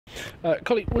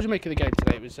Colleague, what did you make of the game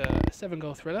today? It was a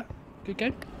 7-goal thriller. Good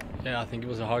game? Yeah, I think it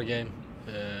was a hard game.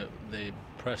 They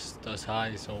pressed us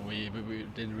high, so we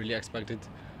didn't really expect it.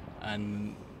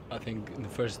 And I think in the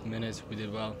first minutes we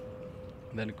did well.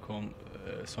 Then come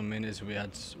some minutes we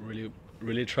had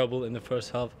really trouble in the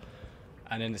first half,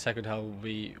 and in the second half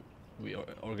we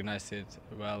organized it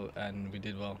well and we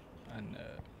did well. And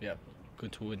yeah,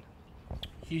 good to win.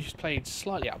 You just played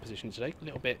slightly out of position today, a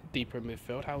little bit deeper in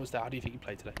midfield. How was that? How do you think you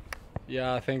played today?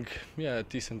 Yeah, I think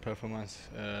decent performance.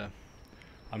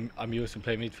 I'm used to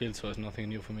play midfield, so it's nothing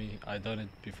new for me. I've done it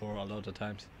before a lot of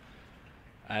times,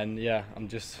 and yeah,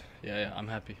 I'm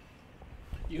happy.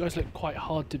 You guys look quite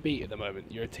hard to beat at the moment.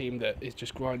 You're a team that is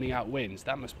just grinding out wins.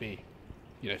 That must be,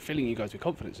 filling you guys with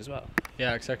confidence as well.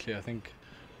 Yeah, exactly. I think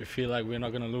we feel like we're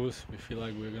not going to lose. We feel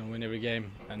like we're going to win every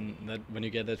game, and that when you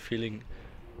get that feeling,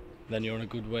 then you're on a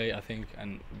good way, I think,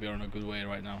 and we're on a good way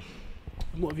right now.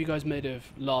 And what have you guys made of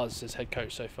Lars as head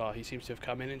coach so far? He seems to have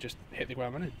come in and just hit the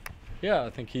ground running. Yeah, I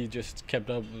think he just kept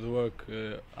up the work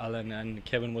Alan and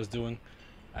Kevin was doing,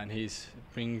 and he's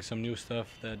bringing some new stuff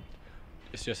that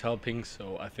is just helping.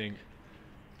 So I think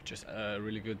just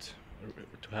really good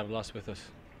to have Lars with us.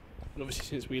 And obviously,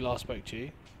 since we last spoke to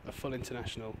you, a full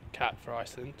international cap for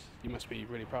Iceland. You must be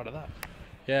really proud of that.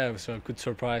 Yeah, it was a good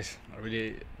surprise. I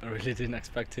really didn't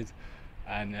expect it,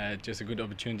 and just a good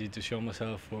opportunity to show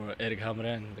myself for Erik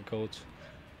Hamren, the coach,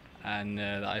 and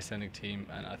the Icelandic team,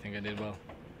 and I think I did well.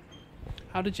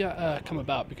 How did you come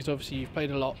about? Because obviously you've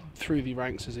played a lot through the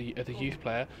ranks as a youth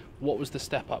player. What was the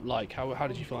step up like? How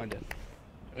did you find it?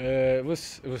 It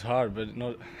was hard, but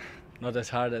not as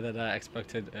hard as I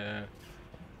expected,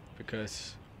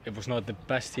 because it was not the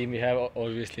best team we have.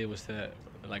 Obviously, it was the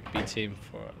B team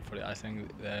for the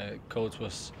Iceland. The coach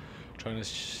was trying to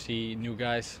see new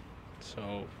guys,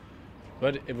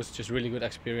 but it was just really good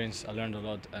experience. I learned a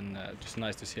lot, and just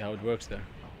nice to see how it works there.